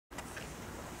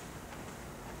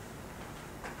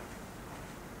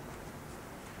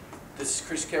This is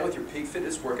Chris Kelly with your Peak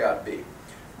Fitness Workout B.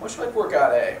 Much like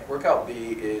Workout A, Workout B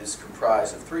is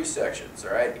comprised of 3 sections,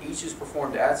 alright? Each is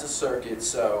performed as a circuit,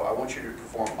 so I want you to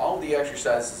perform all of the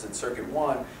exercises in Circuit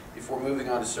 1 before moving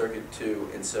on to Circuit 2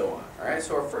 and so on. Alright,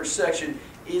 so our first section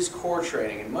is core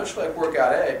training, and much like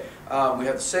Workout A, we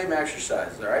have the same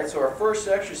exercises, alright? So our first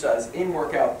exercise in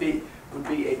Workout B would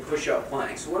be a push-up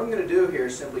plank. So what I'm going to do here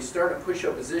is simply start in a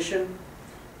push-up position,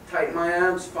 tighten my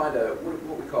abs, find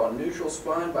what we call a neutral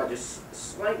spine by just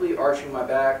slightly arching my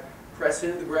back, press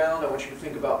into the ground. I want you to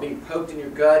think about being poked in your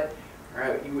gut. All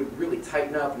right, you would really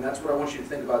tighten up, and that's what I want you to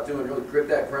think about doing. Really grip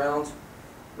that ground,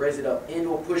 raise it up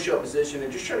into a push-up position,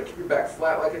 and just try to keep your back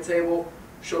flat like a table,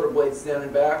 shoulder blades down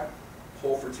and back,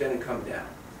 hold for 10 and come down.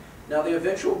 Now the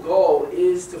eventual goal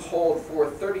is to hold for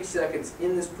 30 seconds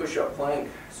in this push-up plank.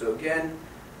 So again,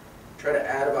 try to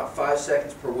add about 5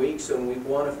 seconds per week. So in week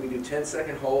 1, if we do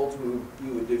 10-second holds,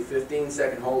 we would do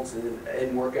 15-second holds in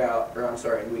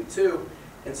week 2,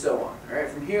 and so on. All right,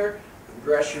 from here, the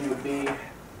progression would be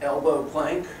elbow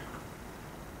plank,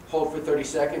 hold for 30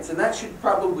 seconds, and that should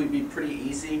probably be pretty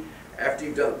easy after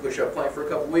you've done the push-up plank for a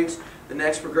couple weeks. The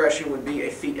next progression would be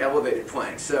a feet elevated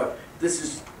plank. So this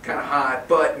is kind of high,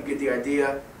 but you get the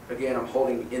idea. Again, I'm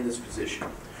holding in this position.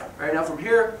 All right, now from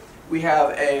here, we have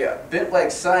a bent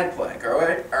leg side plank. All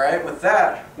right. With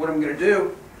that, what I'm going to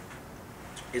do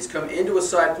is come into a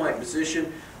side plank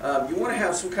position. You want to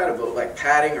have some kind of like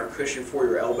padding or cushion for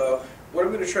your elbow. What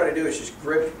I'm going to try to do is just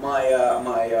grip my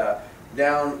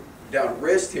down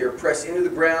wrist here, press into the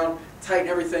ground, tighten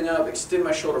everything up, extend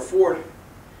my shoulder forward,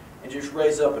 and just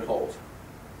raise up and hold.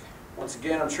 Once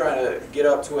again, I'm trying to get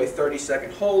up to a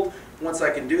 30-second hold. Once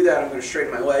I can do that, I'm going to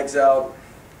straighten my legs out,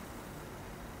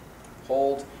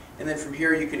 hold. And then from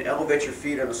here, you can elevate your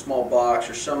feet on a small box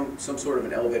or some sort of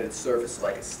an elevated surface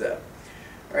like a step.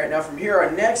 All right, now from here, our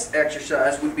next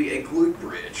exercise would be a glute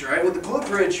bridge. All right, with the glute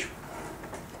bridge,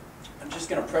 I'm just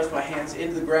going to press my hands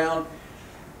into the ground,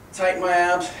 tighten my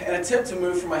abs, and attempt to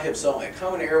move from my hips only. A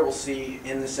common error we'll see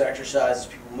in this exercise is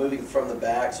people moving from the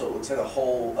back, so it looks like the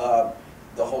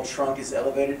whole trunk is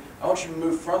elevated. I want you to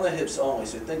move from the hips only.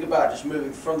 So think about just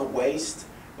moving from the waist,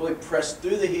 really press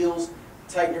through the heels,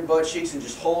 tighten your butt cheeks, and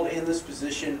just hold in this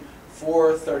position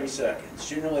for 30 seconds.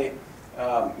 Generally,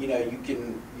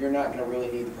 you're not going to really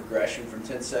need the progression from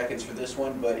 10 seconds for this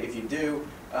one, but if you do,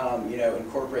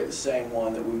 incorporate the same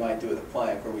one that we might do with a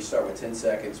plank, where we start with 10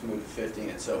 seconds, move to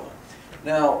 15, and so on.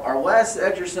 Now, our last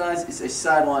exercise is a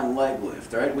sideline leg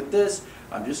lift. All right, with this,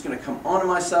 I'm just going to come onto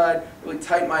my side, really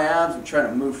tighten my abs. I'm trying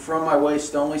to move from my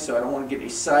waist only, so I don't want to get a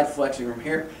side flexing from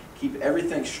here. Keep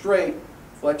everything straight,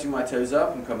 flexing my toes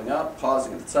up and coming up,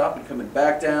 pausing at the top and coming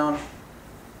back down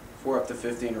for up to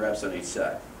 15 reps on each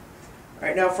side. All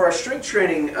right, now for our strength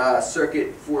training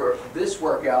circuit for this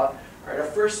workout, all right, our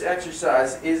first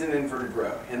exercise is an inverted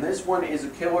row, and this one is a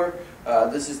killer.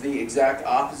 This is the exact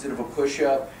opposite of a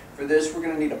push-up. For this, we're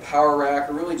going to need a power rack,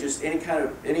 or really just any kind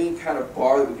of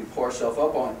bar that we can pull ourselves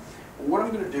up on. But what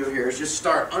I'm going to do here is just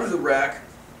start under the rack,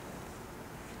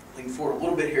 lean forward a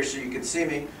little bit here so you can see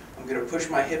me. I'm going to push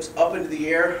my hips up into the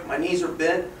air. My knees are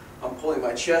bent. I'm pulling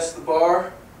my chest to the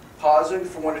bar, pausing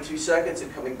for 1 to 2 seconds,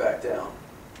 and coming back down.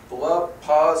 Pull up,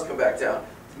 pause, come back down.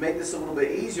 To make this a little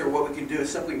bit easier, what we can do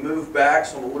is simply move back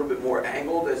so I'm a little bit more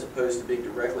angled as opposed to being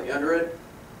directly under it.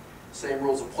 Same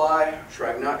rules apply.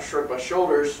 Try not to shrug my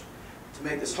shoulders. To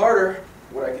make this harder,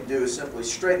 what I can do is simply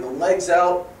straighten the legs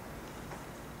out.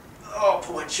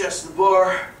 Pull my chest to the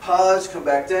bar, pause, come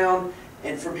back down.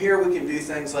 And from here we can do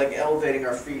things like elevating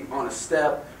our feet on a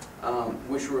step,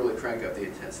 which will really crank up the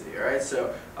intensity. All right,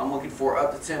 so I'm looking for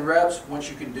up to 10 reps. Once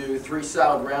you can do 3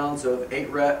 solid rounds of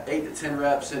 8 to 10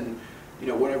 reps in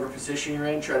whatever position you're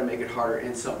in, try to make it harder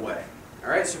in some way.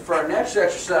 All right, so for our next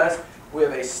exercise, we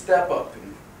have a step up,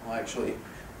 and I'll actually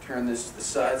turn this to the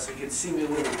side so you can see me a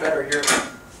little bit better here.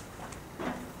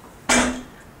 And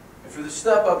for the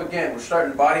step up, again, we're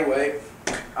starting body weight.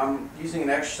 I'm using an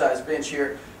exercise bench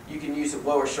here. You can use a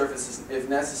lower surface if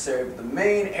necessary, but the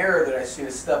main error that I see in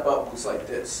a step up looks like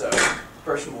this. So the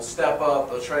person will step up,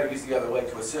 they'll try to use the other leg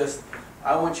to assist.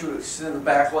 I want you to extend the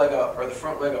back leg up or the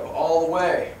front leg up all the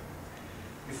way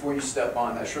before you step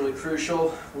on. That's really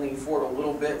crucial. Lean forward a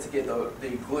little bit to get the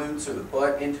glutes or the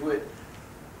butt into it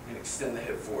and extend the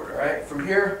hip forward. All right. From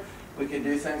here, we can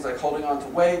do things like holding on to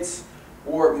weights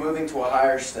or moving to a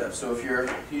higher step. So if you're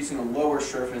using a lower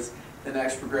surface, the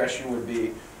next progression would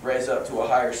be raise up to a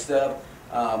higher step.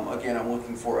 Again, I'm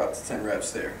looking for up to 10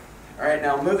 reps there. All right,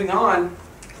 now moving on,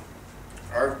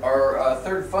 our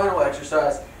third and final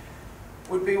exercise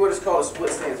would be what is called a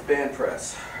split stance band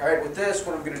press. All right, with this,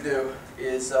 what I'm going to do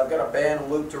is I've got a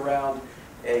band looped around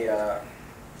a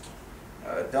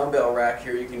dumbbell rack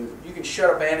here. You can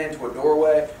shut a band into a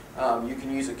doorway. You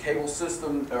can use a cable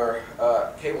system or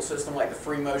cable system like the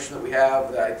Free Motion that we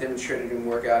have that I demonstrated in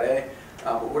Workout A.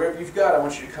 But whatever you've got, I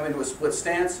want you to come into a split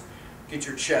stance, get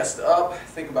your chest up,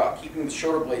 think about keeping the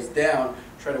shoulder blades down,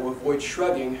 try to avoid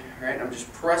shrugging. All right, I'm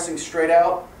just pressing straight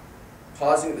out,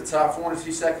 pausing at the top for 1 to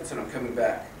 2 seconds, and I'm coming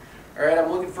back. All right,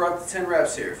 I'm looking for up to 10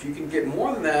 reps here. If you can get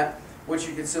more than that, what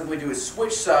you can simply do is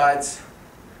switch sides,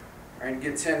 all right, and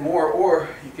get 10 more, or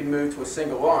you can move to a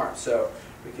single arm. So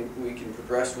we can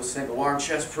progress to a single arm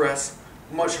chest press,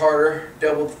 much harder,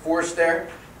 double the force there.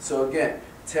 So again,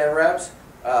 10 reps,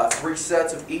 3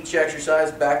 sets of each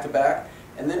exercise back to back,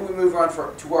 and then we move on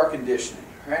to our conditioning.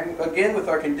 Right? Again, with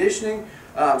our conditioning,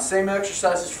 same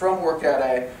exercises from Workout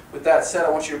A. With that said, I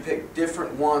want you to pick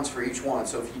different ones for each one.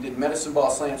 So if you did medicine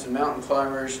ball slams and mountain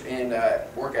climbers in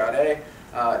Workout A,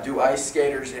 do ice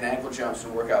skaters and ankle jumps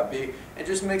in Workout B, and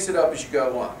just mix it up as you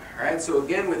go along. All right. So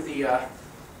again, with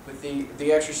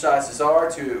the exercises are,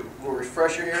 to a little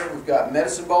refresher here, we've got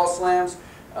medicine ball slams.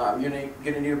 You're going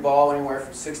to need a ball anywhere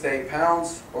from 6 to 8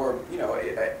 pounds, or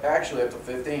actually up to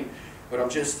 15. But I'm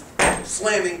just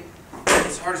slamming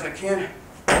as hard as I can,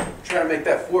 trying to make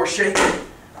that floor shake,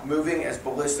 moving as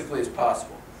ballistically as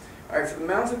possible. All right, for the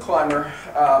mountain climber,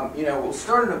 we'll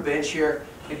start on a bench here.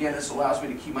 Again, this allows me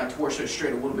to keep my torso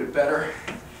straight a little bit better.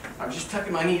 I'm just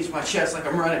tucking my knees to my chest like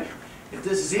I'm running. If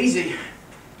this is easy,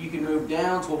 you can move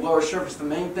down to a lower surface. The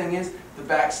main thing is the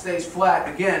back stays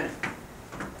flat. Again,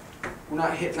 we're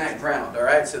not hitting that ground, all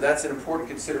right? So that's an important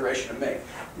consideration to make.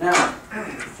 Now,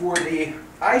 for the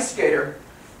ice skater,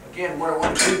 again, what I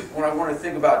want to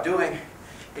think about doing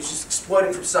is just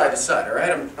exploding from side to side, all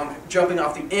right? I'm jumping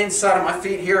off the inside of my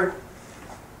feet here,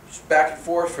 just back and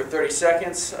forth for 30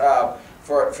 seconds.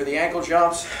 For the ankle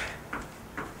jumps,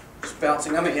 just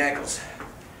bouncing on my ankles.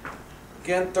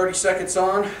 Again, 30 seconds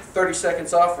on, 30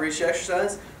 seconds off for each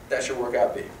exercise. That's your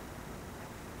Workout B.